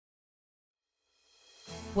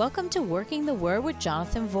Welcome to Working the Word with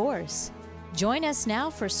Jonathan Vorse. Join us now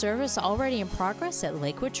for service already in progress at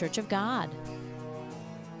Lakewood Church of God.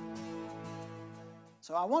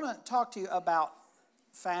 So I want to talk to you about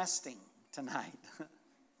fasting tonight.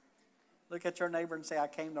 Look at your neighbor and say, I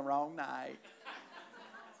came the wrong night.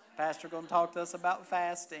 Pastor going to talk to us about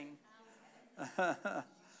fasting.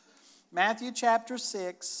 Matthew chapter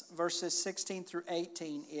 6, verses 16 through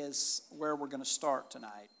 18 is where we're going to start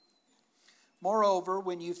tonight. Moreover,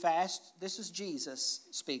 when you fast, this is Jesus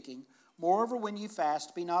speaking. Moreover, when you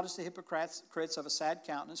fast, be not as the hypocrites of a sad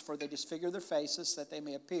countenance, for they disfigure their faces, that they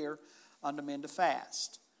may appear unto men to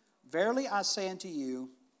fast. Verily I say unto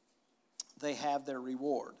you, they have their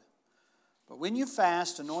reward. But when you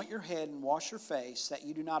fast, anoint your head and wash your face, that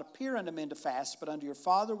you do not appear unto men to fast, but unto your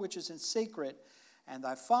Father which is in secret, and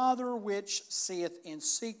thy Father which seeth in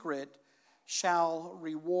secret shall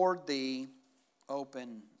reward thee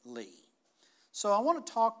openly. So I want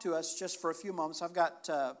to talk to us just for a few moments. I've got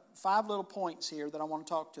 5 little points here that I want to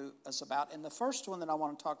talk to us about. And the first one that I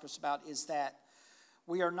want to talk to us about is that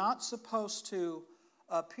we are not supposed to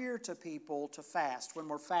appear to people to fast when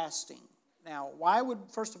we're fasting. Now,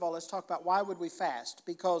 first of all, let's talk about why would we fast?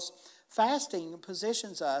 Because fasting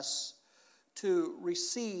positions us to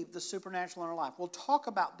receive the supernatural in our life. We'll talk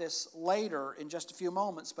about this later in just a few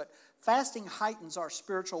moments, but fasting heightens our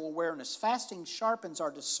spiritual awareness. Fasting sharpens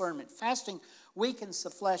our discernment. Fasting weakens the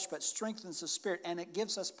flesh but strengthens the spirit, and it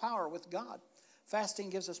gives us power with God. Fasting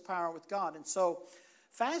gives us power with God. And so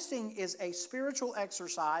fasting is a spiritual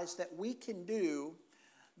exercise that we can do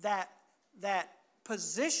that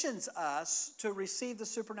positions us to receive the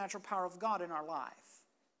supernatural power of God in our life.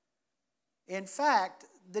 In fact,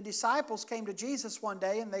 the disciples came to Jesus one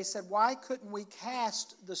day and they said, why couldn't we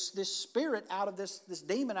cast this spirit out of this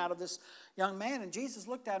demon out of this young man? And Jesus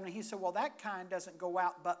looked at him and he said, well, that kind doesn't go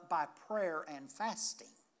out but by prayer and fasting.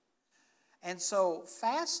 And so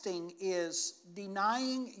fasting is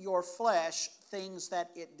denying your flesh things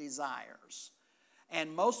that it desires.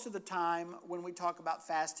 And most of the time when we talk about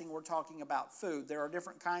fasting, we're talking about food. There are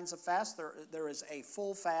different kinds of fast. There is a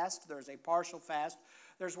full fast. There's a partial fast.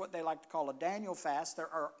 There's what they like to call a Daniel fast.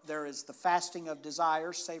 There is the fasting of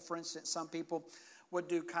desires. Say, for instance, some people would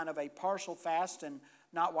do kind of a partial fast and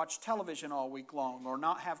not watch television all week long, or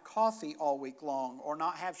not have coffee all week long, or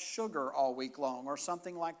not have sugar all week long, or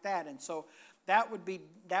something like that. And so that would be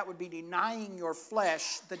denying your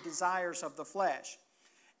flesh the desires of the flesh.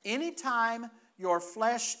 Anytime your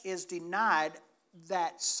flesh is denied,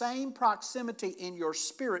 that same proximity in your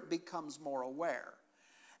spirit becomes more aware.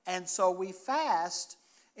 And so we fast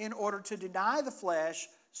in order to deny the flesh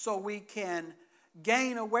so we can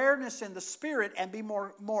gain awareness in the spirit and be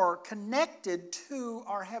more connected to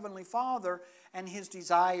our Heavenly Father and His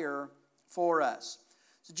desire for us.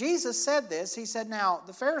 So Jesus said this. He said, now,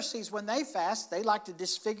 the Pharisees, when they fast, they like to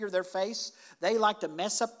disfigure their face. They like to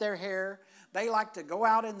mess up their hair. They like to go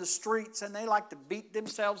out in the streets and they like to beat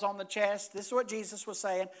themselves on the chest. This is what Jesus was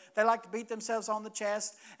saying. They like to beat themselves on the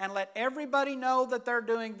chest and let everybody know that they're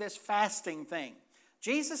doing this fasting thing.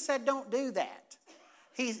 Jesus said, don't do that.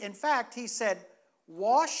 In fact, he said,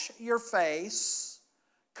 wash your face,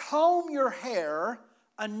 comb your hair,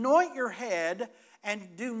 anoint your head, and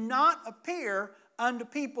do not appear unto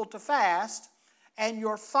people to fast. And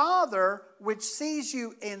your Father, which sees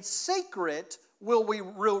you in secret, will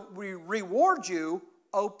reward you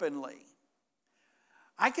openly.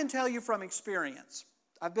 I can tell you from experience,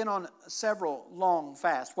 I've been on several long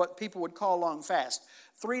fasts, what people would call long fast.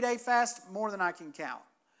 3-day fast, more than I can count.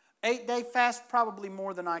 8-day fast, probably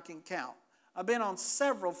more than I can count. I've been on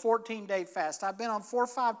several 14-day fasts. I've been on 4,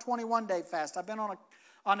 5, 21-day fast. I've been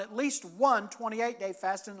on at least one 28-day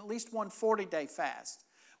fast and at least one 40-day fast,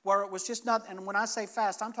 where it was just nothing. And when I say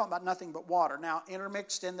fast, I'm talking about nothing but water. Now,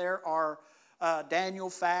 intermixed in there are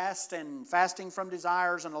Daniel fast and fasting from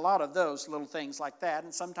desires and a lot of those little things like that.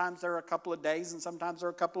 And sometimes they're a couple of days and sometimes they're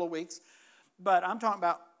a couple of weeks. But I'm talking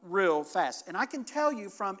about real fast. And I can tell you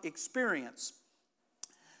from experience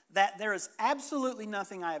that there is absolutely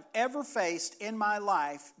nothing I have ever faced in my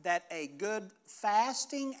life that a good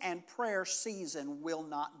fasting and prayer season will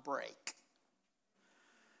not break.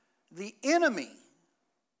 The enemy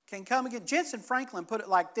can come again. Jensen Franklin put it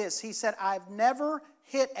like this. He said, I've never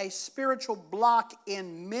hit a spiritual block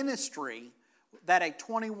in ministry that a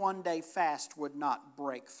 21-day fast would not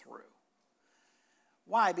break through.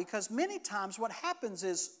 Why? Because many times what happens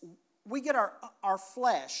is our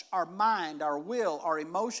flesh, our mind, our will, our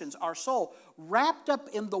emotions, our soul wrapped up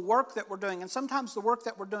in the work that we're doing, and sometimes the work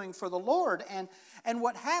that we're doing for the Lord. And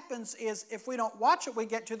what happens is, if we don't watch it, we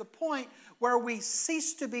get to the point where we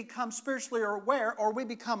cease to become spiritually aware, or we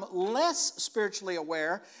become less spiritually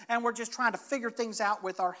aware, and we're just trying to figure things out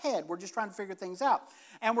with our head. We're just trying to figure things out.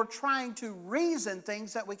 And we're trying to reason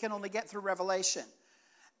things that we can only get through revelation.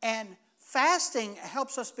 And fasting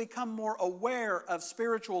helps us become more aware of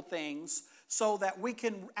spiritual things so that we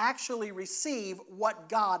can actually receive what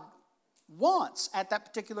God wants at that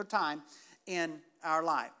particular time in our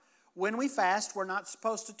life. When we fast, we're not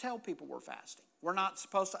supposed to tell people we're fasting. We're not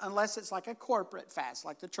supposed to, unless it's like a corporate fast,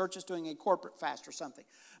 like the church is doing a corporate fast or something.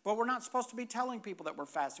 But we're not supposed to be telling people that we're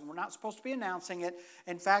fasting. We're not supposed to be announcing it.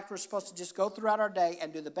 In fact, we're supposed to just go throughout our day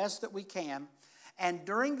and do the best that we can. And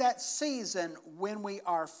during that season, when we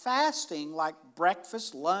are fasting, like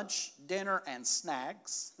breakfast, lunch, dinner, and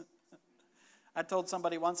snacks, I told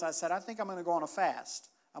somebody once, I said, I think I'm going to go on a fast.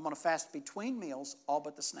 I'm going to fast between meals, all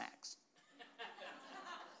but the snacks.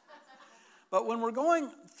 But when we're going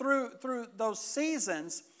through those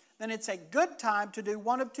seasons, then it's a good time to do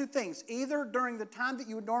one of two things. Either during the time that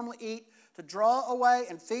you would normally eat, to draw away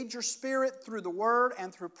and feed your spirit through the Word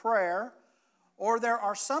and through prayer. Or there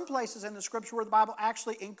are some places in the Scripture where the Bible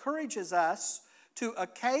actually encourages us to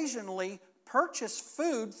occasionally purchase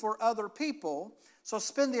food for other people. So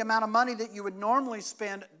spend the amount of money that you would normally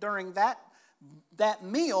spend during that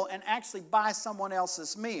meal and actually buy someone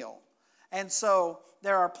else's meal. And so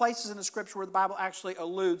there are places in the Scripture where the Bible actually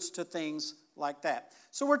alludes to things like that.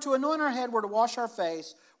 So we're to anoint our head, we're to wash our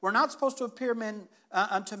face. We're not supposed to appear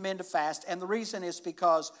unto men to fast. And the reason is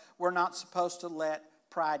because we're not supposed to let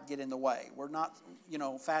pride get in the way. We're not,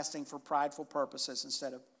 fasting for prideful purposes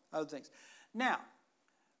instead of other things. Now,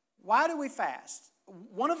 why do we fast?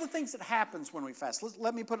 One of the things that happens when we fast,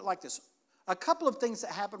 let me put it like this. A couple of things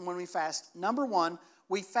that happen when we fast. Number one,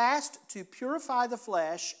 we fast to purify the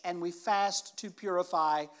flesh, and we fast to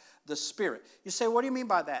purify the spirit. You say, what do you mean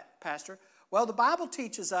by that, Pastor? Well, the Bible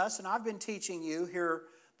teaches us, and I've been teaching you here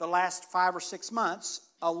the last 5 or 6 months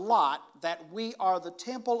a lot, that we are the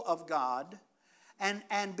temple of God.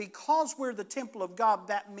 And because we're the temple of God,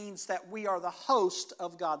 that means that we are the host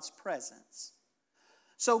of God's presence.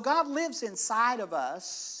 So God lives inside of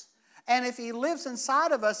us, and if He lives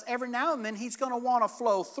inside of us, every now and then He's going to want to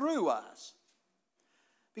flow through us.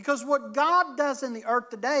 Because what God does in the earth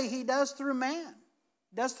today, He does through man.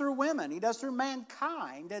 He does through women. He does through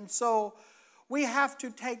mankind. And so we have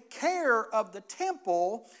to take care of the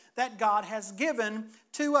temple that God has given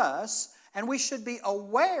to us, and we should be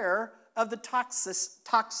aware of the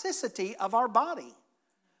toxicity of our body.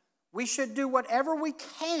 We should do whatever we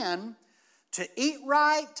can to eat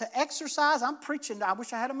right, to exercise. I'm preaching, I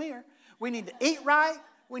wish I had a mirror. We need to eat right,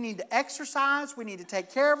 we need to exercise, we need to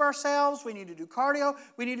take care of ourselves, we need to do cardio,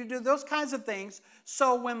 we need to do those kinds of things.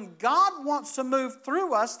 So when God wants to move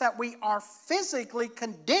through us, that we are physically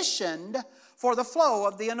conditioned for the flow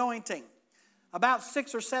of the anointing. About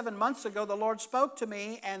 6 or 7 months ago, the Lord spoke to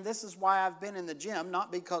me, and this is why I've been in the gym, not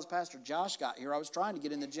because Pastor Josh got here. I was trying to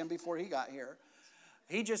get in the gym before he got here.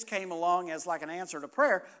 He just came along as like an answer to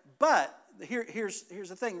prayer. But here's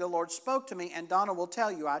the thing. The Lord spoke to me, and Donna will tell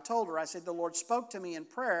you, I told her, I said, the Lord spoke to me in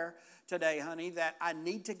prayer today, honey, that I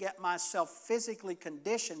need to get myself physically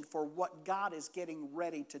conditioned for what God is getting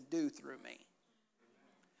ready to do through me.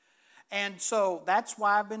 And so that's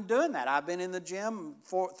why I've been doing that. I've been in the gym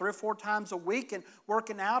 3 or 4 times a week and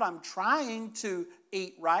working out. I'm trying to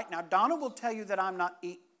eat right. Now, Donna will tell you that I'm not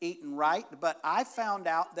eating right, but I found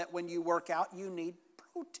out that when you work out, you need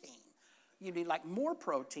protein. You need like more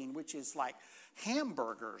protein, which is like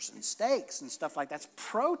hamburgers and steaks and stuff like that. That's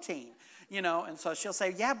protein, And so she'll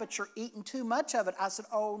say, yeah, but you're eating too much of it. I said,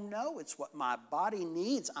 oh, no, it's what my body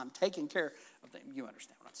needs. I'm taking care of them. You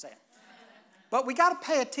understand what I'm saying. But we got to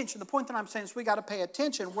pay attention. The point that I'm saying is we got to pay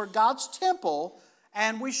attention. We're God's temple,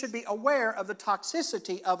 and we should be aware of the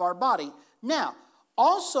toxicity of our body. Now,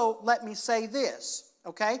 also let me say this,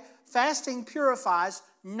 okay? Fasting purifies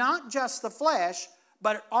not just the flesh,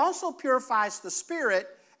 but it also purifies the spirit.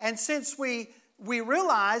 And since we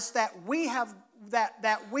realize that we have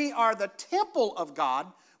that we are the temple of God,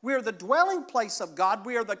 we are the dwelling place of God,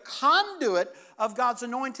 we are the conduit of God's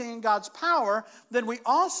anointing and God's power, then we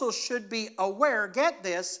also should be aware, get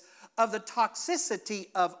this, of the toxicity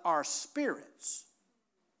of our spirits.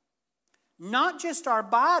 Not just our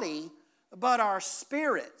body, but our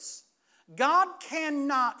spirits. God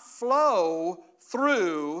cannot flow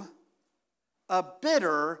through a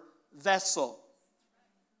bitter vessel.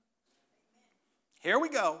 Here we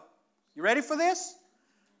go. You ready for this?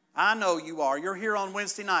 I know you are. You're here on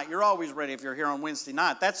Wednesday night. You're always ready if you're here on Wednesday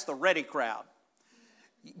night. That's the ready crowd.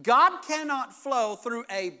 God cannot flow through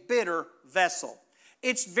a bitter vessel.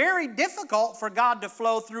 It's very difficult for God to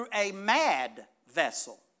flow through a mad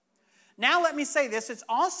vessel. Now let me say this. It's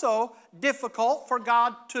also difficult for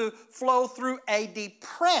God to flow through a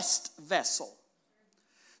depressed vessel.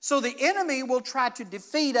 So the enemy will try to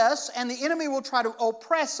defeat us, and the enemy will try to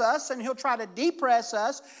oppress us, and he'll try to depress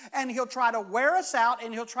us, and he'll try to wear us out,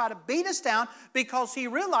 and he'll try to beat us down, because he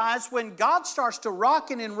realized when God starts to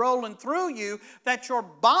rocking and rolling through you that your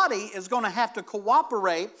body is going to have to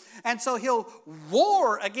cooperate, and so he'll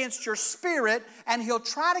war against your spirit, and he'll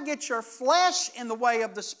try to get your flesh in the way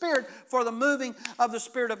of the spirit for the moving of the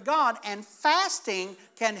Spirit of God. And fasting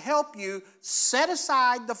can help you set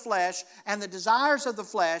aside the flesh and the desires of the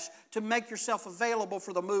flesh to make yourself available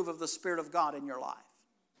for the move of the Spirit of God in your life.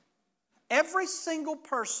 Every single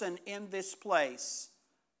person in this place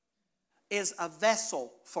is a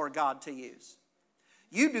vessel for God to use.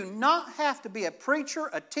 You do not have to be a preacher,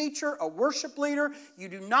 a teacher, a worship leader. You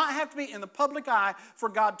do not have to be in the public eye for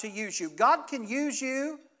God to use you. God can use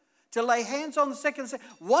you to lay hands on the sick and say,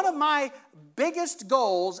 one of my biggest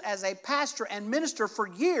goals as a pastor and minister for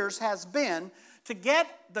years has been to get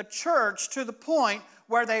the church to the point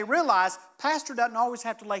where they realize pastor doesn't always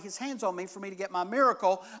have to lay his hands on me for me to get my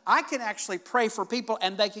miracle. I can actually pray for people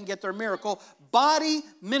and they can get their miracle. Body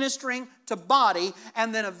ministering to body,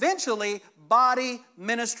 and then eventually body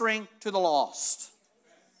ministering to the lost.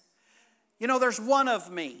 You know, there's one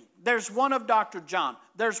of me. There's one of Dr. John.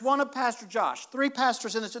 There's one of Pastor Josh. 3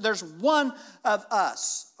 pastors in this. There's one of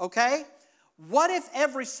us, okay? What if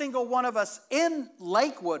every single one of us in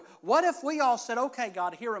Lakewood, what if we all said, okay,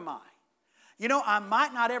 God, here am I. You know, I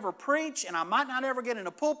might not ever preach, and I might not ever get in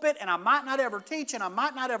a pulpit, and I might not ever teach, and I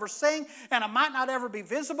might not ever sing, and I might not ever be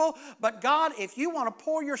visible. But God, if you want to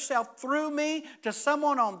pour yourself through me to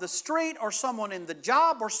someone on the street, or someone in the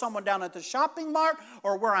job, or someone down at the shopping mart,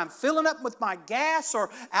 or where I'm filling up with my gas,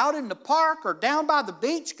 or out in the park, or down by the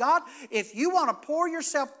beach, God, if you want to pour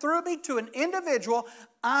yourself through me to an individual,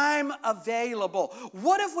 I'm available.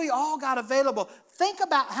 What if we all got available? Think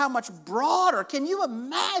about how much broader. Can you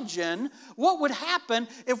imagine what would happen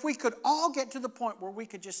if we could all get to the point where we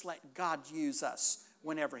could just let God use us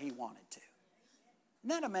whenever He wanted to?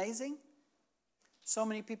 Isn't that amazing? So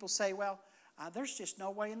many people say, well, there's just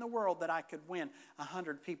no way in the world that I could win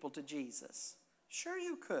 100 people to Jesus. Sure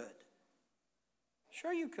you could.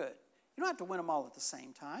 Sure you could. You don't have to win them all at the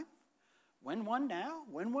same time. Win one now,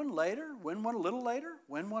 win one later, win one a little later,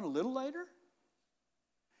 win one a little later.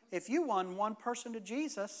 If you won one person to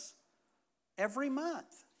Jesus every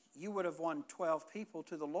month, you would have won 12 people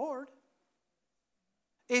to the Lord.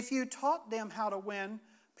 If you taught them how to win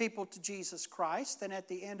people to Jesus Christ, then at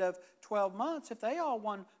the end of 12 months, if they all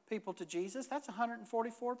won people to Jesus, that's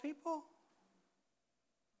 144 people.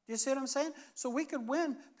 Do you see what I'm saying? So we could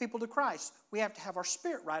win people to Christ. We have to have our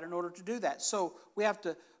spirit right in order to do that. So we have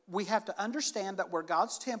to understand that we're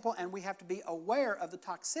God's temple, and we have to be aware of the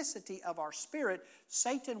toxicity of our spirit.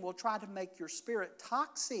 Satan will try to make your spirit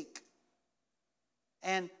toxic.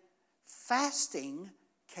 And fasting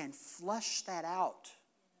can flush that out.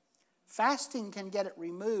 Fasting can get it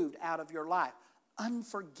removed out of your life.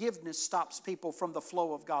 Unforgiveness stops people from the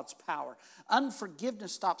flow of God's power.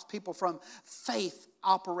 Unforgiveness stops people from faith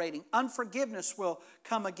operating. Unforgiveness will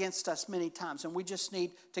come against us many times, and we just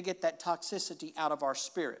need to get that toxicity out of our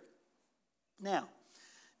spirit. Now,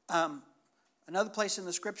 another place in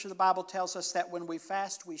the Scripture, the Bible tells us that when we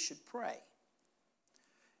fast, we should pray.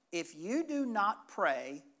 If you do not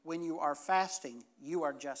pray when you are fasting, you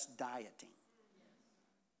are just dieting.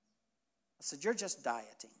 I said, you're just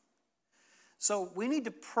dieting. So we need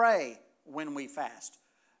to pray when we fast.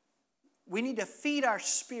 We need to feed our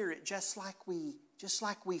spirit just like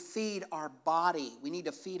we feed our body. We need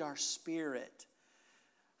to feed our spirit.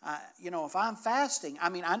 If I'm fasting,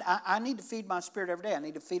 I need to feed my spirit every day. I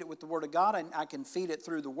need to feed it with the Word of God. I can feed it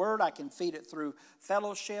through the Word. I can feed it through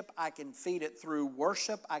fellowship. I can feed it through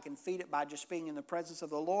worship. I can feed it by just being in the presence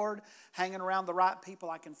of the Lord, hanging around the right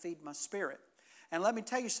people. I can feed my spirit. And let me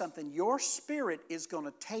tell you something. Your spirit is going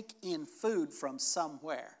to take in food from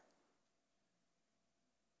somewhere.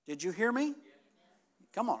 Did you hear me?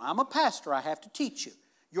 Come on, I'm a pastor. I have to teach you.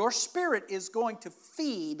 Your spirit is going to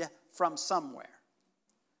feed from somewhere.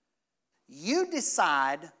 You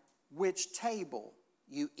decide which table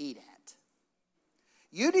you eat at.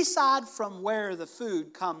 You decide from where the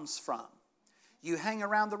food comes from. You hang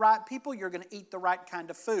around the right people, you're going to eat the right kind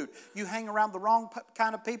of food. You hang around the wrong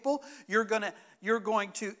kind of people, you're going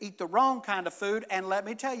to eat the wrong kind of food. And let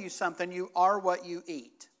me tell you something, you are what you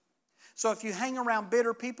eat. So if you hang around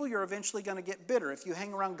bitter people, you're eventually going to get bitter. If you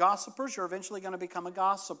hang around gossipers, you're eventually going to become a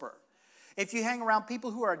gossiper. If you hang around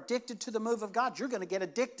people who are addicted to the move of God, you're going to get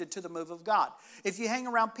addicted to the move of God. If you hang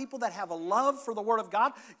around people that have a love for the Word of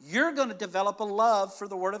God, you're going to develop a love for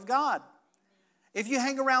the Word of God. If you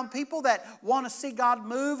hang around people that want to see God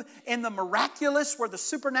move in the miraculous, where the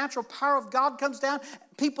supernatural power of God comes down,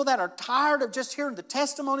 people that are tired of just hearing the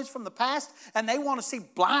testimonies from the past, and they want to see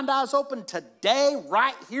blind eyes open today,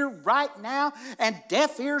 right here, right now, and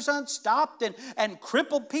deaf ears unstopped, and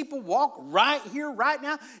crippled people walk right here, right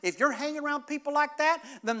now. If you're hanging around people like that,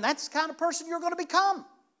 then that's the kind of person you're going to become.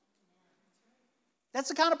 That's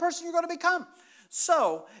the kind of person you're going to become.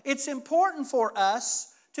 So, it's important for us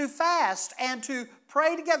to fast and to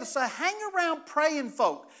pray together. So hang around praying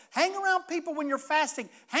folk. Hang around people when you're fasting.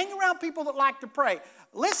 Hang around people that like to pray.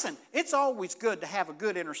 Listen, it's always good to have a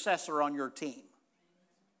good intercessor on your team.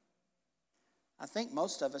 I think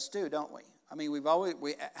most of us do, don't we? I mean,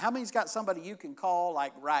 how many's got somebody you can call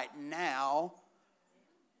like right now?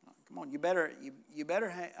 Come on, you better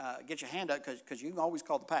get your hand up because you can always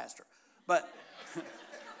call the pastor.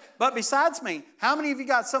 But besides me, how many of you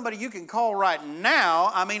got somebody you can call right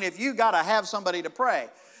now? I mean, if you got to have somebody to pray.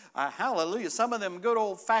 Hallelujah. Some of them good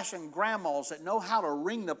old-fashioned grandmas that know how to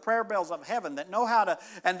ring the prayer bells of heaven, that know how to,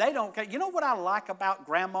 and they don't care. You know what I like about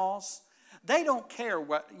grandmas? They don't care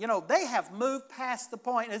what, they have moved past the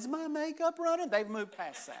point. Is my makeup running? They've moved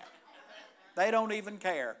past that. They don't even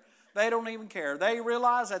care. They don't even care. They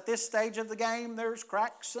realize at this stage of the game there's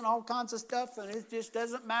cracks and all kinds of stuff, and it just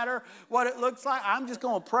doesn't matter what it looks like. I'm just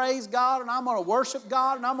going to praise God, and I'm going to worship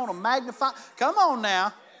God, and I'm going to magnify. Come on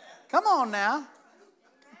now. Come on now.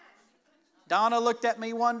 Donna looked at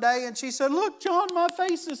me one day, and she said, "Look, John, my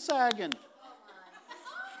face is sagging."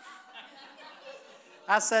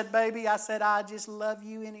 I said, "Baby," I just love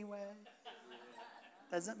you anyway.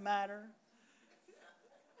 Doesn't matter.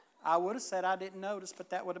 I would have said I didn't notice,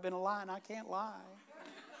 but that would have been a lie, and I can't lie.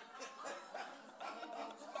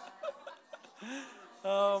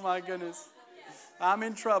 Oh, my goodness. I'm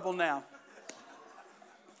in trouble now.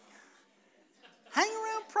 Hang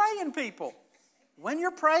around praying people. When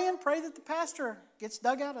you're praying, pray that the pastor gets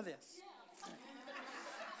dug out of this.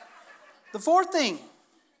 The fourth thing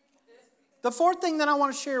that I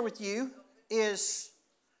want to share with you is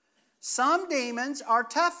some demons are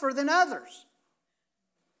tougher than others.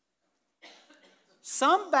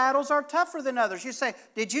 Some battles are tougher than others. You say,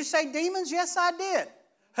 "Did you say demons?" Yes, I did.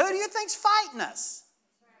 Who do you think's fighting us?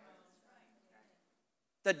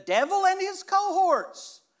 The devil and his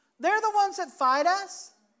cohorts. They're the ones that fight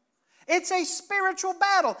us. It's a spiritual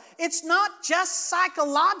battle. It's not just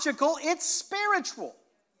psychological, it's spiritual.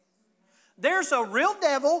 There's a real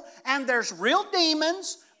devil and there's real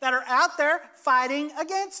demons that are out there fighting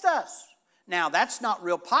against us. Now, that's not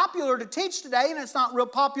real popular to teach today, and it's not real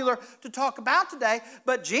popular to talk about today,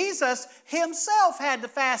 but Jesus himself had to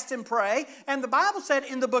fast and pray, and the Bible said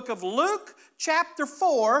in the book of Luke chapter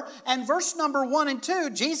 4 and verse number 1 and 2,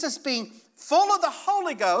 Jesus being full of the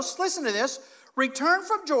Holy Ghost, listen to this, returned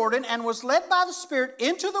from Jordan and was led by the Spirit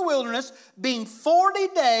into the wilderness, being 40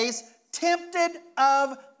 days tempted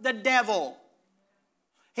of the devil.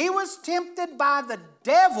 He was tempted by the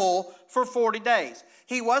devil for 40 days.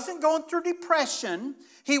 He wasn't going through depression.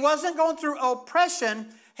 He wasn't going through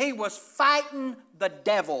oppression. He was fighting the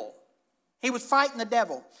devil. He was fighting the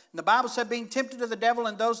devil. And the Bible said, being tempted of the devil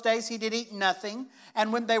in those days, he did eat nothing.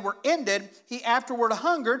 And when they were ended, he afterward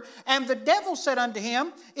hungered. And the devil said unto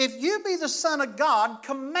him, "If you be the Son of God,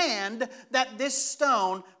 command that this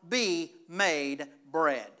stone be made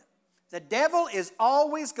bread." The devil is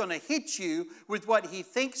always going to hit you with what he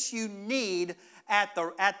thinks you need at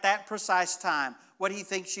that precise time, what he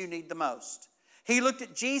thinks you need the most. He looked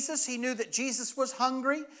at Jesus. He knew that Jesus was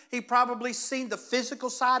hungry. He probably seen the physical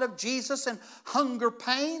side of Jesus and hunger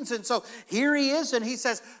pains. And so here he is, and he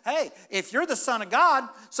says, "Hey, if you're the Son of God,"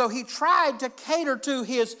 so he tried to cater to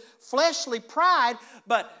his fleshly pride,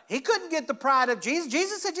 but he couldn't get the pride of Jesus.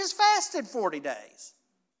 Jesus had just fasted 40 days.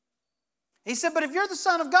 He said, "But if you're the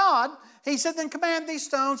Son of God," he said, "then command these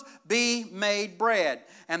stones be made bread."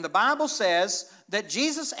 And the Bible says that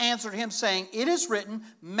Jesus answered him, saying, "It is written,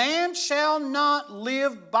 man shall not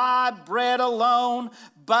live by bread alone,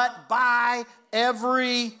 but by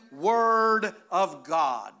every word of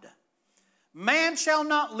God." Man shall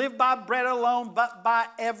not live by bread alone, but by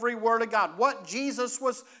every word of God. What Jesus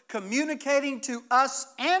was communicating to us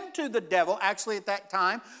and to the devil, actually at that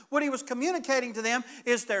time, what he was communicating to them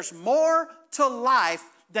is there's more to life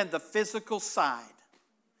than the physical side.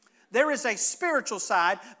 There is a spiritual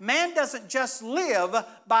side. Man doesn't just live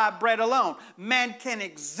by bread alone. Man can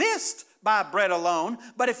exist by bread alone,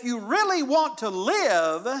 but if you really want to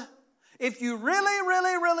live, if you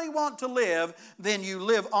really want to live, then you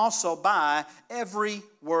live also by every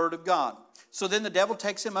word of God. So then the devil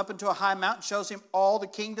takes him up into a high mountain, shows him all the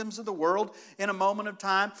kingdoms of the world in a moment of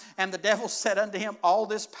time. And the devil said unto him, all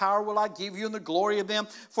this power will I give you, and the glory of them,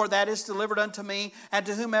 for that is delivered unto me, and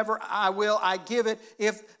to whomever I will I give it.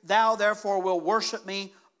 If thou therefore will worship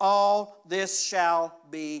me, all this shall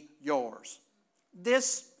be yours.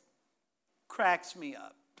 This cracks me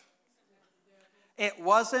up. It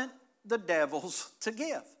wasn't the devil's to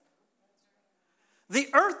give. The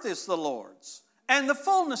earth is the Lord's, and the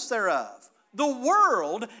fullness thereof, the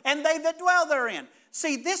world, and they that dwell therein.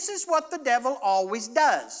 See, this is what the devil always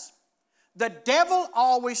does. The devil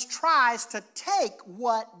always tries to take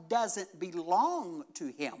what doesn't belong to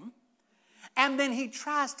him, and then he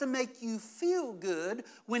tries to make you feel good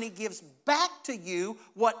when he gives back to you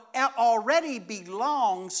what already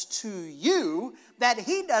belongs to you that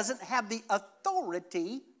he doesn't have the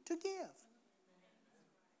authority to give.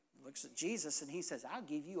 He looks at Jesus and he says, I'll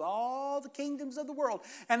give you all the kingdoms of the world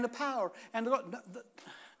and the power. And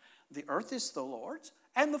the earth is the Lord's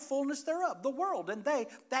and the fullness thereof, the world, and they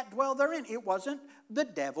that dwell therein. It wasn't the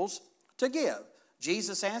devil's to give.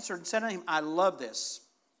 Jesus answered and said unto him, I love this.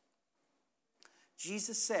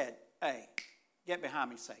 Jesus said, hey, get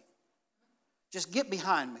behind me, Satan. Just get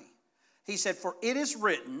behind me. He said, for it is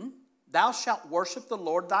written, thou shalt worship the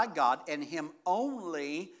Lord thy God, and him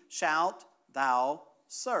only shalt thou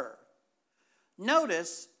serve.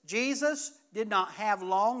 Notice, Jesus did not have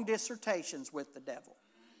long dissertations with the devil.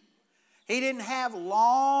 He didn't have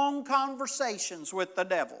long conversations with the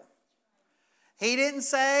devil. He didn't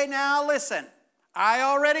say, now listen, I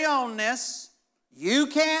already own this. You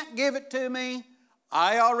can't give it to me.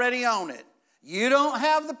 I already own it. You don't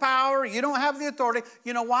have the power. You don't have the authority.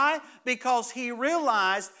 You know why? Because he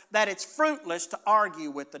realized that it's fruitless to argue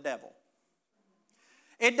with the devil.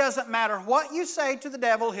 It doesn't matter what you say to the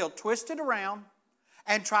devil. He'll twist it around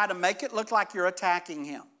and try to make it look like you're attacking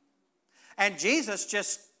him. And Jesus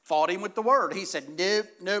just fought him with the word. He said, nope,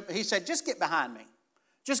 nope. He said, just get behind me.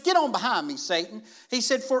 Just get on behind me, Satan. He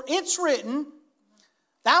said, for it's written,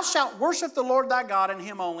 thou shalt worship the Lord thy God, and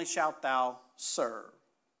him only shalt thou serve.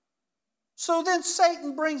 So then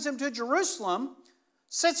Satan brings him to Jerusalem,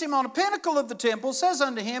 sets him on a pinnacle of the temple, says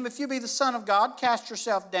unto him, if you be the Son of God, cast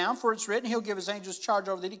yourself down, for it's written, he'll give his angels charge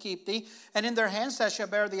over thee to keep thee, and in their hands thou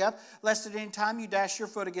shalt bear thee up, lest at any time you dash your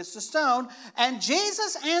foot against a stone. And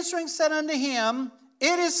Jesus answering said unto him,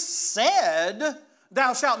 it is said,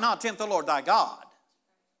 thou shalt not tempt the Lord thy God.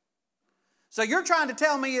 So you're trying to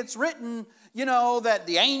tell me it's written, that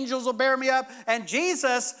the angels will bear me up. And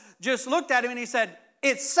Jesus just looked at him and he said,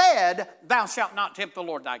 it said, thou shalt not tempt the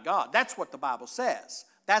Lord thy God. That's what the Bible says.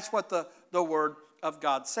 That's what the word of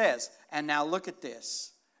God says. And now look at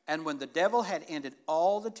this. And when the devil had ended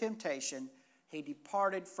all the temptation, he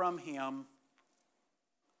departed from him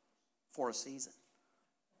for a season.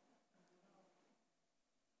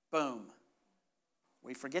 Boom.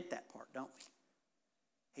 We forget that part, don't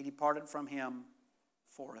we? He departed from him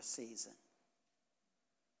for a season.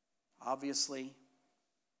 Obviously,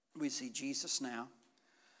 we see Jesus now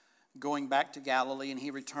going back to Galilee, and he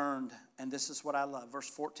returned. And this is what I love. Verse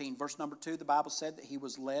 14. Verse number 2, the Bible said that he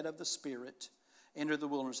was led of the Spirit into the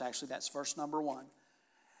wilderness. Actually, that's verse number 1.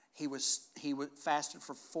 He fasted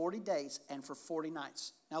for 40 days and for 40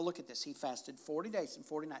 nights. Now look at this. He fasted 40 days and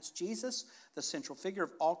 40 nights. Jesus, the central figure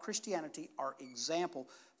of all Christianity, our example,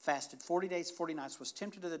 fasted 40 days, 40 nights, was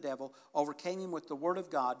tempted of the devil, overcame him with the word of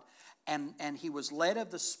God, and he was led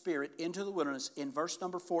of the Spirit into the wilderness. In verse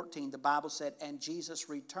number 14, the Bible said, and Jesus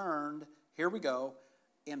returned, here we go,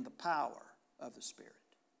 in the power of the Spirit.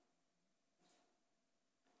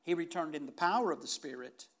 He returned in the power of the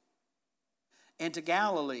Spirit into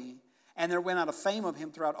Galilee, and there went out a fame of him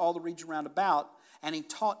throughout all the region round about, and he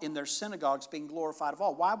taught in their synagogues, being glorified of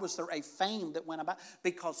all. Why was there a fame that went about?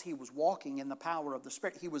 Because he was walking in the power of the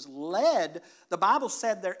Spirit. He was led. The Bible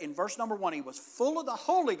said there in verse number 1, he was full of the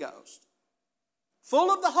Holy Ghost.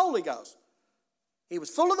 Full of the Holy Ghost. He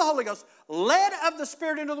was full of the Holy Ghost, led of the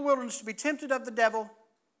Spirit into the wilderness to be tempted of the devil.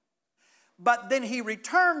 But then he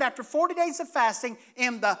returned after 40 days of fasting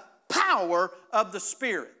in the power of the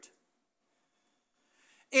Spirit.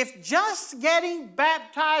 If just getting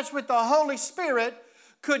baptized with the Holy Spirit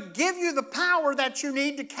could give you the power that you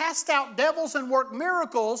need to cast out devils and work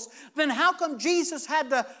miracles, then how come Jesus had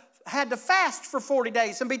to fast for 40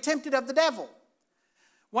 days and be tempted of the devil?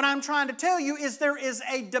 What I'm trying to tell you is there is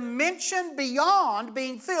a dimension beyond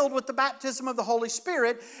being filled with the baptism of the Holy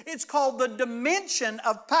Spirit. It's called the dimension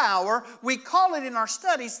of power. We call it in our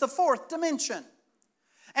studies the fourth dimension.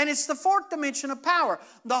 And it's the fourth dimension of power.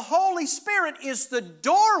 The Holy Spirit is the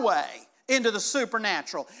doorway into the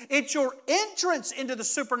supernatural. It's your entrance into the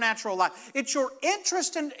supernatural life. It's your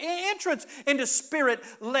entrance into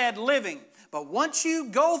Spirit-led living. But once you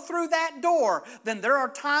go through that door, then there are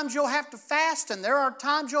times you'll have to fast, and there are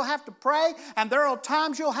times you'll have to pray, and there are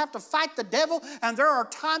times you'll have to fight the devil, and there are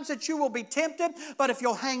times that you will be tempted. But if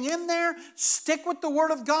you'll hang in there, stick with the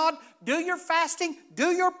Word of God, do your fasting, do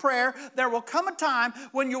your prayer, there will come a time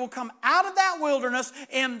when you will come out of that wilderness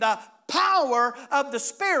in the power of the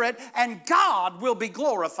Spirit, and God will be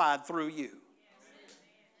glorified through you.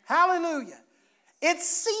 Hallelujah. It's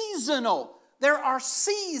seasonal. There are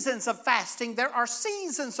seasons of fasting. There are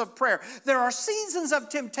seasons of prayer. There are seasons of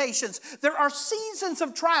temptations. There are seasons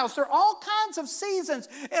of trials. There are all kinds of seasons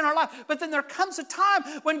in our life. But then there comes a time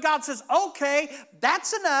when God says, okay,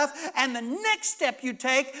 that's enough. And the next step you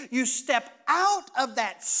take, you step out of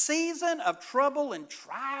that season of trouble and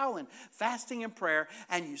trial and fasting and prayer,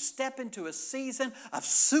 and you step into a season of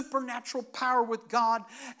supernatural power with God,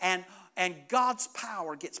 and God's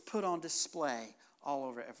power gets put on display all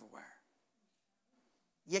over everywhere.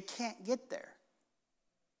 You can't get there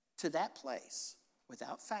to that place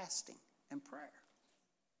without fasting and prayer.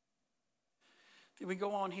 We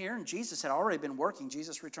go on here, and Jesus had already been working.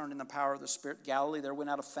 Jesus returned in the power of the Spirit. Galilee, there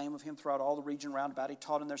went out a fame of him throughout all the region round about. He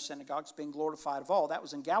taught in their synagogues, being glorified of all. That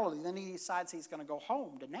was in Galilee. Then he decides he's going to go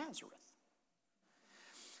home to Nazareth.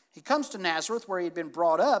 He comes to Nazareth, where he had been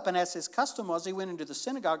brought up, and as his custom was, he went into the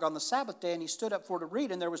synagogue on the Sabbath day, and he stood up for to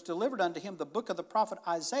read, and there was delivered unto him the book of the prophet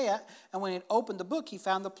Isaiah. And when he had opened the book, he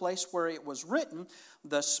found the place where it was written,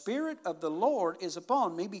 The Spirit of the Lord is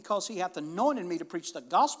upon me, because he hath anointed me to preach the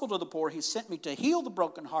gospel to the poor. He sent me to heal the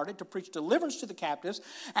brokenhearted, to preach deliverance to the captives,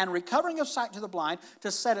 and recovering of sight to the blind,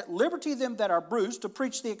 to set at liberty them that are bruised, to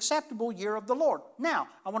preach the acceptable year of the Lord. Now,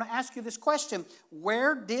 I want to ask you this question.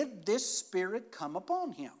 Where did this Spirit come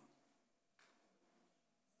upon him?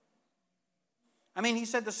 I mean, he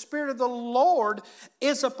said, the Spirit of the Lord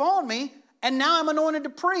is upon me, and now I'm anointed to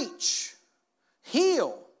preach,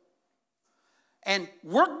 heal, and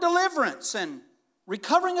work deliverance, and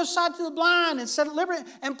recovering of sight to the blind, and set at liberty,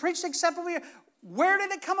 and preach the acceptable year. Where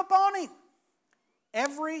did it come upon him?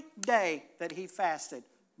 Every day that he fasted,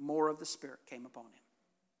 more of the Spirit came upon him.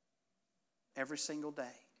 Every single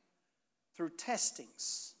day. Through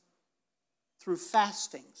testings, through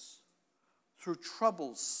fastings, through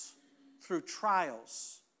troubles, through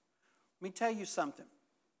trials. Let me tell you something.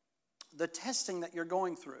 The testing that you're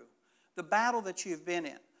going through, the battle that you've been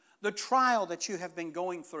in, the trial that you have been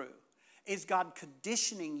going through, is God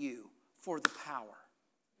conditioning you for the power.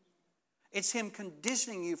 It's Him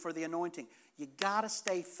conditioning you for the anointing. You got to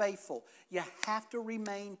stay faithful. You have to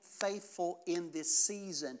remain faithful in this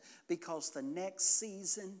season, because the next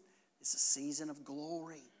season is a season of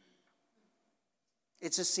glory.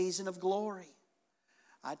 It's a season of glory.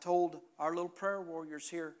 I told our little prayer warriors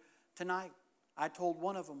here tonight, I told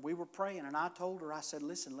one of them, we were praying, and I told her, I said,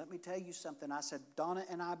 listen, let me tell you something. I said, Donna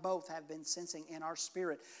and I both have been sensing in our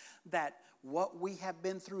spirit that what we have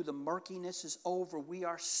been through, the murkiness is over. We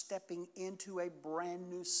are stepping into a brand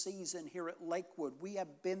new season here at Lakewood. We have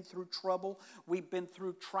been through trouble. We've been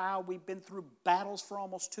through trial. We've been through battles for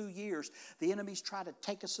almost 2 years. The enemy's tried to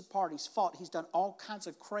take us apart. He's fought. He's done all kinds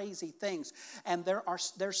of crazy things. And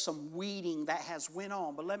there's some weeding that has went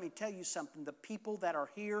on. But let me tell you something. The people that are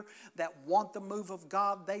here that want the move of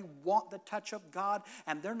God, they want the touch of God,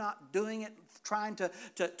 and they're not doing it trying to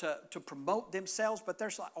promote themselves, but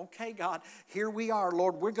they're like, okay, God, here we are,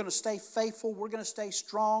 Lord. We're going to stay faithful. We're going to stay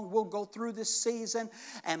strong. We'll go through this season,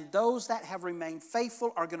 and those that have remained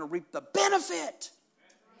faithful are going to reap the benefit.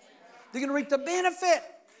 They're going to reap the benefit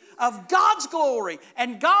of God's glory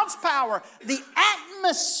and God's power, the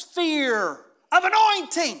atmosphere of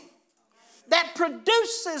anointing that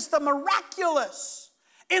produces the miraculous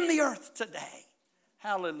in the earth today.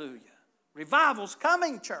 Hallelujah. Revival's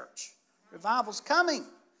coming, church. Revival's coming.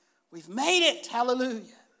 We've made it. Hallelujah.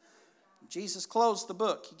 Jesus closed the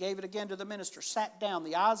book. He gave it again to the minister, sat down.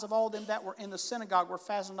 The eyes of all them that were in the synagogue were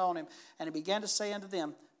fastened on him. And he began to say unto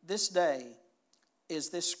them, this day is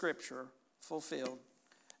this scripture fulfilled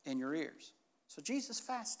in your ears. So Jesus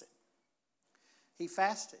fasted. He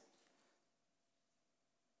fasted.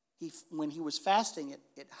 When he was fasting,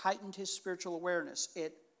 it heightened his spiritual awareness.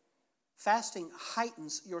 Fasting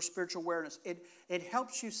heightens your spiritual awareness. It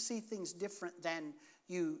helps you see things different than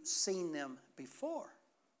you've seen them before.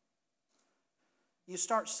 You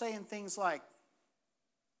start saying things like,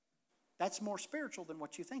 that's more spiritual than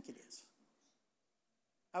what you think it is.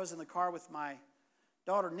 I was in the car with my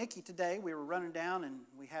daughter Nikki today. We were running down, and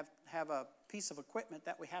we have a piece of equipment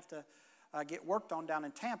that we have to get worked on down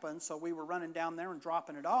in Tampa, and so we were running down there and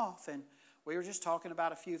dropping it off, and we were just talking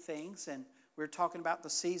about a few things, and we were talking about the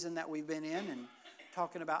season that we've been in, and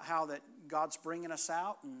talking about how that God's bringing us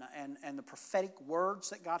out, and the prophetic words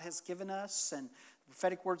that God has given us, and the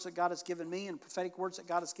prophetic words that God has given me, and prophetic words that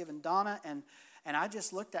God has given Donna, and I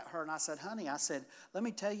just looked at her and I said, honey, I said, let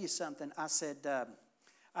me tell you something. I said,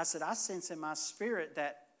 I sense in my spirit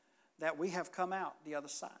that we have come out the other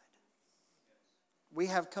side. We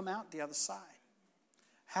have come out the other side.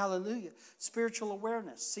 Hallelujah. Spiritual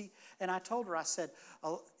awareness. See, and I told her, I said,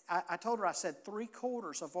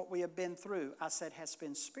 3/4 of what we have been through, I said, has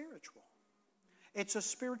been spiritual. It's a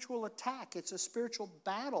spiritual attack. It's a spiritual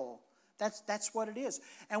battle. That's what it is.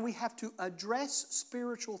 And we have to address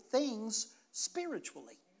spiritual things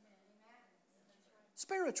spiritually.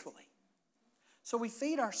 Spiritually. So we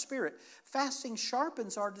feed our spirit. Fasting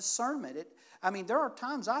sharpens our discernment. There are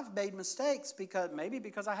times I've made mistakes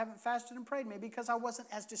because I haven't fasted and prayed, maybe because I wasn't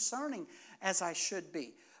as discerning as I should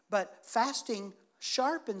be. But fasting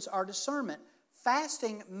sharpens our discernment.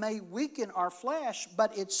 Fasting may weaken our flesh,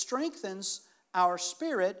 but it strengthens our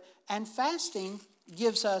spirit, and fasting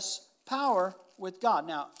gives us power with God.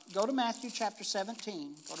 Now, go to Matthew chapter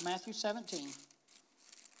 17. Go to Matthew 17.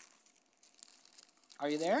 Are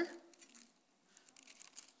you there?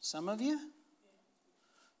 Some of you?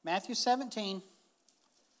 Matthew 17.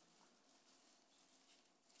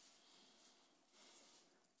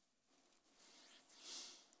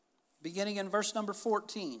 Beginning in verse number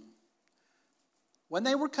 14. When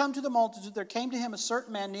they were come to the multitude, there came to him a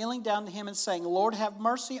certain man kneeling down to him and saying, Lord, have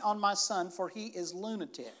mercy on my son, for he is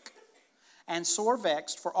lunatic and sore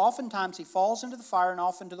vexed, for oftentimes he falls into the fire and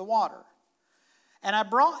off into the water. And I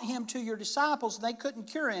brought him to your disciples, and they couldn't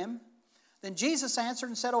cure him. Then Jesus answered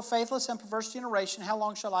and said, O faithless and perverse generation, how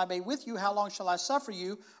long shall I be with you? How long shall I suffer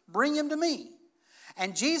you? Bring him to me.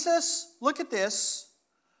 And Jesus, look at this,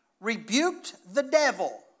 rebuked the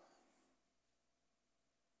devil.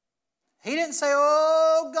 He didn't say,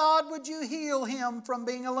 oh, God, would you heal him from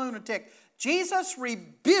being a lunatic? Jesus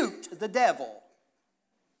rebuked the devil.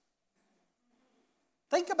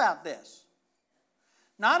 Think about this.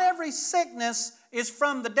 Not every sickness is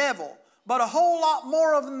from the devil, but a whole lot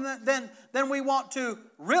more of them than we want to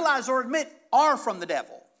realize or admit are from the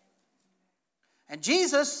devil. And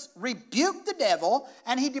Jesus rebuked the devil,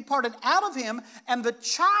 and he departed out of him, and the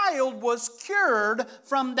child was cured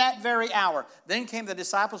from that very hour. Then came the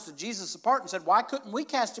disciples to Jesus apart and said, why couldn't we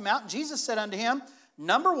cast him out? And Jesus said unto him,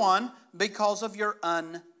 number one, because of your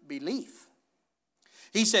unbelief.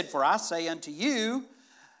 He said, for I say unto you,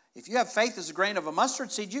 if you have faith as a grain of a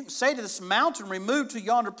mustard seed, you can say to this mountain, remove to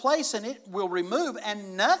yonder place, and it will remove,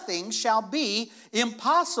 and nothing shall be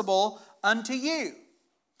impossible unto you.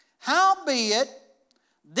 Howbeit,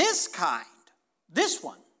 this kind, this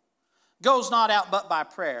one, goes not out but by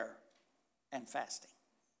prayer and fasting.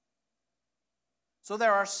 So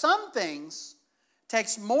there are some things,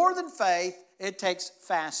 takes more than faith, it takes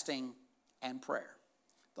fasting and prayer.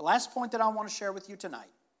 The last point that I want to share with you tonight.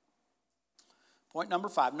 Point number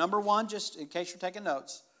 5. Number 1, just in case you're taking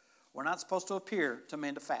notes, we're not supposed to appear to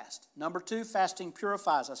men to fast. Number 2, fasting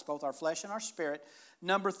purifies us, both our flesh and our spirit.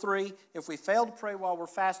 Number 3, if we fail to pray while we're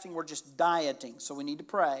fasting, we're just dieting, so we need to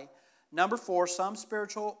pray. Number 4, some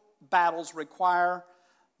spiritual battles require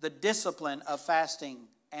the discipline of fasting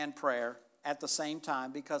and prayer at the same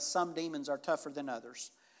time because some demons are tougher than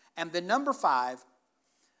others. And then number 5,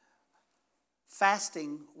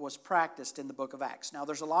 fasting was practiced in the book of Acts. Now,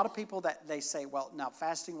 there's a lot of people that they say, well, now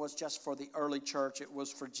fasting was just for the early church. It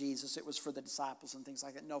was for Jesus. It was for the disciples and things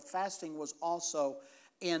like that. No, fasting was also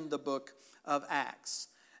in the book of Acts.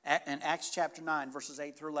 In Acts chapter 9, verses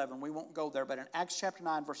 8 through 11, we won't go there, but in Acts chapter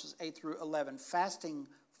 9, verses 8 through 11, fasting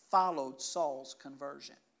followed Saul's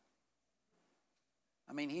conversion.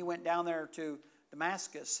 He went down there to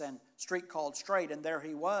Damascus and street called Straight, and there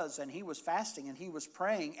he was, and he was fasting and he was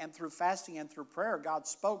praying, and through fasting and through prayer, God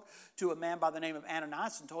spoke to a man by the name of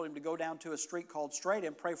Ananias and told him to go down to a street called Straight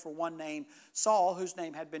and pray for one named Saul, whose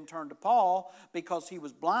name had been turned to Paul because he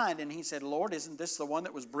was blind. And he said, Lord, isn't this the one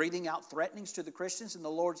that was breathing out threatenings to the Christians? And the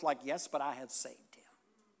Lord's like, yes, but I have saved him.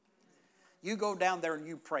 You go down there and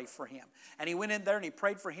you pray for him. And he went in there and he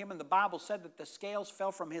prayed for him, and the Bible said that the scales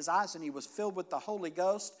fell from his eyes and he was filled with the Holy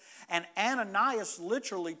Ghost. And Ananias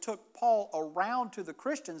literally took Paul around to the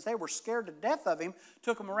Christians. They were scared to death of him,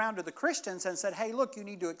 took him around to the Christians and said, hey, look, you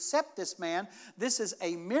need to accept this man. This is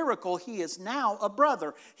a miracle. He is now a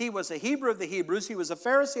brother. He was a Hebrew of the Hebrews. He was a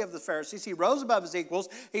Pharisee of the Pharisees. He rose above his equals.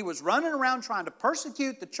 He was running around trying to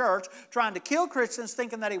persecute the church, trying to kill Christians,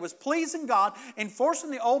 thinking that he was pleasing God, enforcing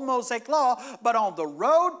the old Mosaic law. Saul, but on the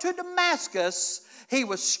road to Damascus, he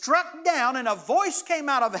was struck down, and a voice came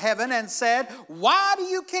out of heaven and said, "Why do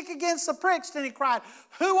you kick against the pricks?" And he cried,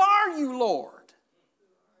 "Who are you, Lord?"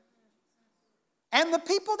 And the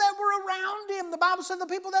people that were around him, the Bible said the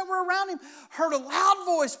people that were around him heard a loud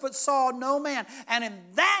voice but saw no man. And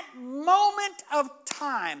in that moment of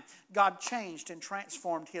time, God changed and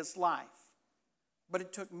transformed his life. But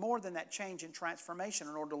it took more than that change and transformation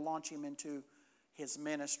in order to launch him into his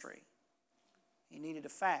ministry. He needed to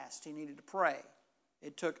fast. He needed to pray.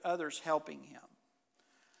 It took others helping him.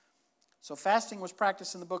 So fasting was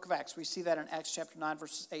practiced in the book of Acts. We see that in Acts chapter 9,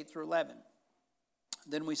 verses 8 through 11.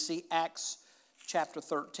 Then we see Acts chapter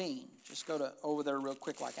 13. Just go over there real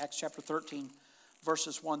quick, like Acts chapter 13,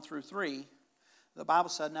 verses 1 through 3. The Bible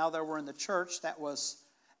said, "Now there were in the church that was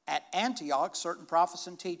at Antioch certain prophets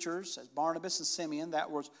and teachers, as Barnabas and Simeon, that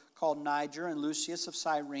was called Niger, and Lucius of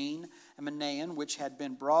Cyrene, and Manaen, which had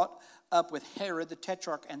been brought up with Herod the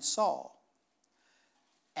Tetrarch and Saul.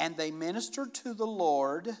 And they ministered to the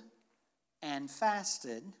Lord and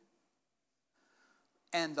fasted.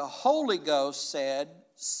 And the Holy Ghost said,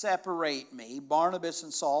 'Separate me, Barnabas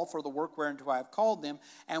and Saul, for the work whereunto I have called them.'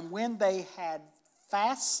 And when they had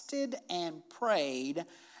fasted and prayed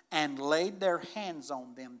and laid their hands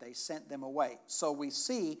on them, they sent them away." So we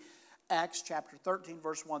see Acts chapter 13,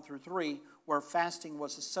 verse 1 through 3, where fasting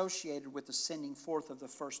was associated with the sending forth of the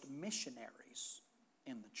first missionaries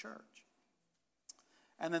in the church.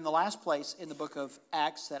 And then the last place in the book of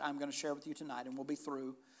Acts that I'm going to share with you tonight, and we'll be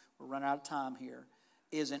through, we're running out of time here,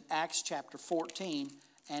 is in Acts chapter 14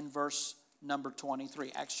 and verse number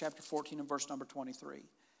 23. Acts chapter 14 and verse number 23.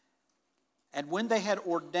 "And when they had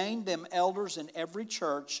ordained them elders in every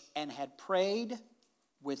church and had prayed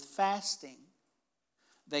with fasting,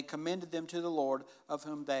 they commended them to the Lord, of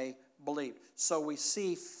whom they believed." So we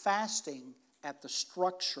see fasting at the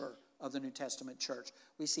structure of the New Testament church.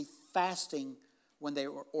 We see fasting when they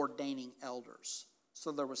were ordaining elders.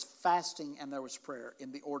 So there was fasting and there was prayer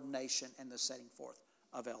in the ordination and the setting forth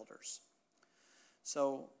of elders.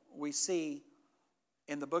 So we see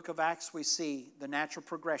in the book of Acts, we see the natural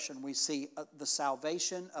progression. We see the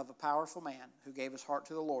salvation of a powerful man who gave his heart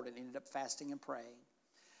to the Lord and ended up fasting and praying.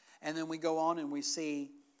 And then we go on and we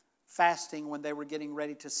see fasting when they were getting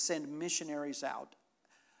ready to send missionaries out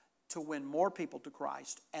to win more people to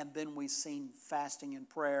Christ. And then we seen fasting and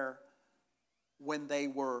prayer when they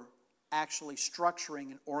were actually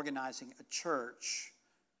structuring and organizing a church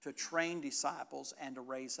to train disciples and to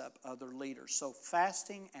raise up other leaders. So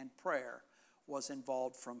fasting and prayer was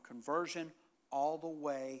involved from conversion all the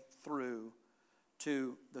way through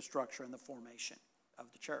to the structure and the formation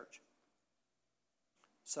of the church.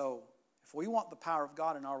 So if we want the power of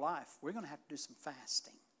God in our life, we're going to have to do some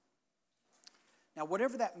fasting. Now,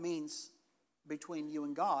 whatever that means between you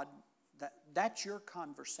and God, that's your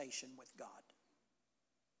conversation with God.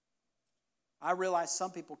 I realize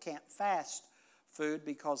some people can't fast food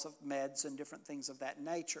because of meds and different things of that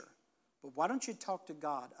nature. But why don't you talk to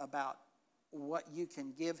God about what you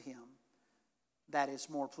can give Him that is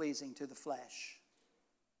more pleasing to the flesh?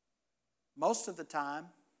 Most of the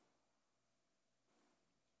time,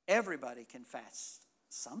 everybody can fast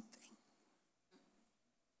something.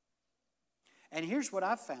 And here's what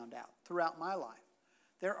I've found out throughout my life.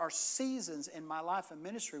 There are seasons in my life and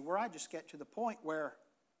ministry where I just get to the point where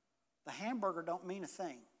the hamburger don't mean a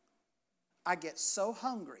thing. I get so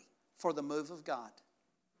hungry for the move of God.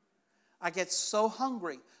 I get so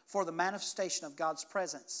hungry for the manifestation of God's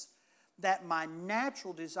presence that my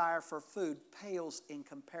natural desire for food pales in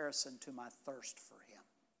comparison to my thirst for Him.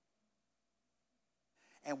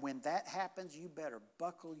 And when that happens, you better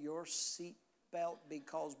buckle your seatbelt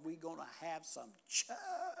because we're going to have some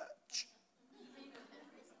church.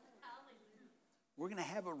 We're going to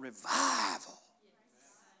have a revival.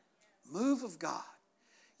 Move of God.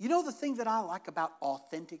 You know the thing that I like about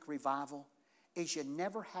authentic revival is you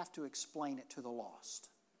never have to explain it to the lost.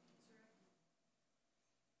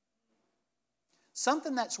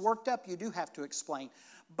 Something that's worked up you do have to explain.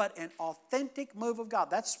 But an authentic move of God,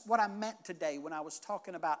 that's what I meant today when I was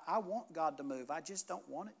talking about I want God to move. I just don't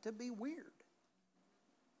want it to be weird.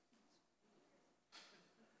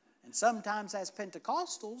 And sometimes as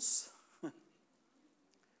Pentecostals,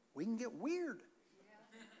 we can get weird.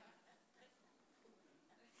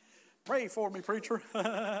 Pray for me, preacher.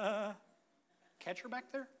 Catch her back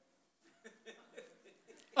there?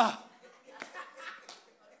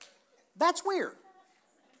 That's weird.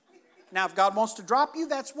 Now, if God wants to drop you,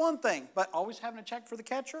 that's one thing. But always having to check for the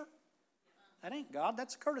catcher? That ain't God.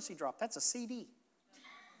 That's a courtesy drop. That's a CD.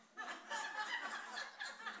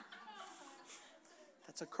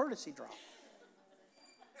 That's a courtesy drop.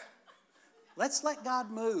 Let's let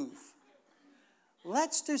God move.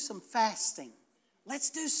 Let's do some fasting.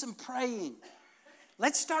 Let's do some praying.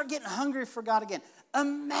 Let's start getting hungry for God again.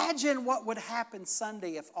 Imagine what would happen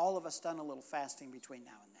Sunday if all of us done a little fasting between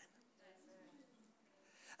now and then.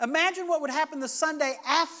 Imagine what would happen the Sunday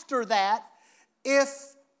after that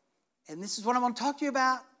if, and this is what I'm going to talk to you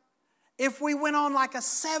about, if we went on like a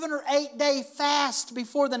 7 or 8 day fast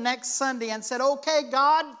before the next Sunday and said, okay,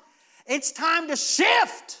 God, it's time to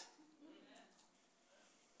shift.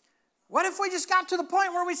 What if we just got to the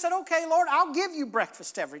point where we said, okay, Lord, I'll give you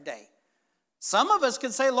breakfast every day. Some of us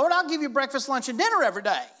could say, Lord, I'll give you breakfast, lunch, and dinner every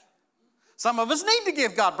day. Some of us need to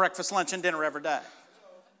give God breakfast, lunch, and dinner every day.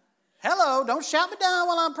 Hello, don't shout me down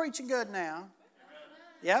while I'm preaching good now.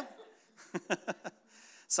 Yep.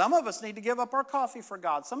 Some of us need to give up our coffee for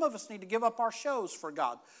God. Some of us need to give up our shows for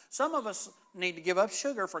God. Some of us need to give up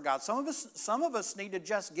sugar for God. Some of us need to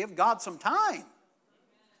just give God some time.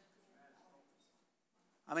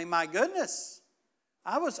 I mean, my goodness.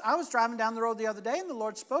 I was driving down the road the other day and the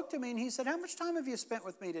Lord spoke to me and He said, how much time have you spent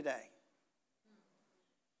with me today?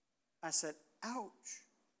 I said, ouch.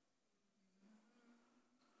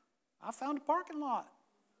 I found a parking lot.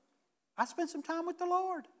 I spent some time with the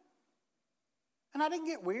Lord. And I didn't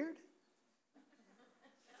get weird.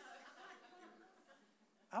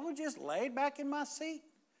 I was just laid back in my seat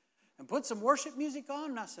and put some worship music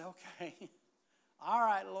on and I said, okay, all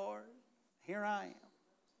right, Lord, here I am.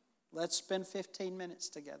 Let's spend 15 minutes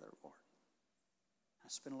together, Lord. I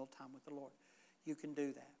spend a little time with the Lord. You can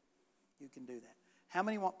do that. You can do that. How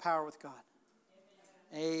many want power with God?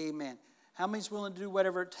 Amen. How many's willing to do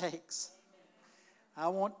whatever it takes? I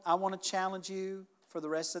want to challenge you for the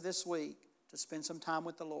rest of this week to spend some time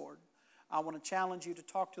with the Lord. I want to challenge you to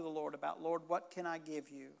talk to the Lord about, Lord, what can I give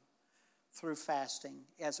you through fasting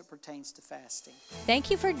as it pertains to fasting? Thank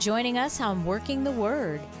you for joining us on Working the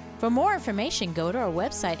Word. For more information, go to our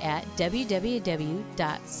website at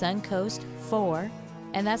www.suncoast4,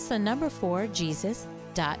 and that's the number 4,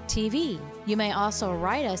 Jesus.tv. You may also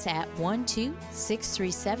write us at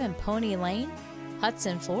 12637 Pony Lane,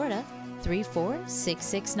 Hudson, Florida,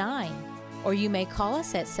 34669. Or you may call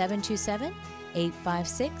us at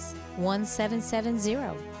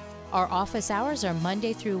 727-856-1770. Our office hours are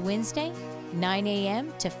Monday through Wednesday, 9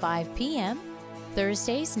 a.m. to 5 p.m.,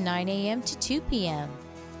 Thursdays, 9 a.m. to 2 p.m.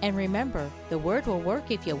 And remember, the Word will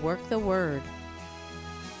work if you work the Word.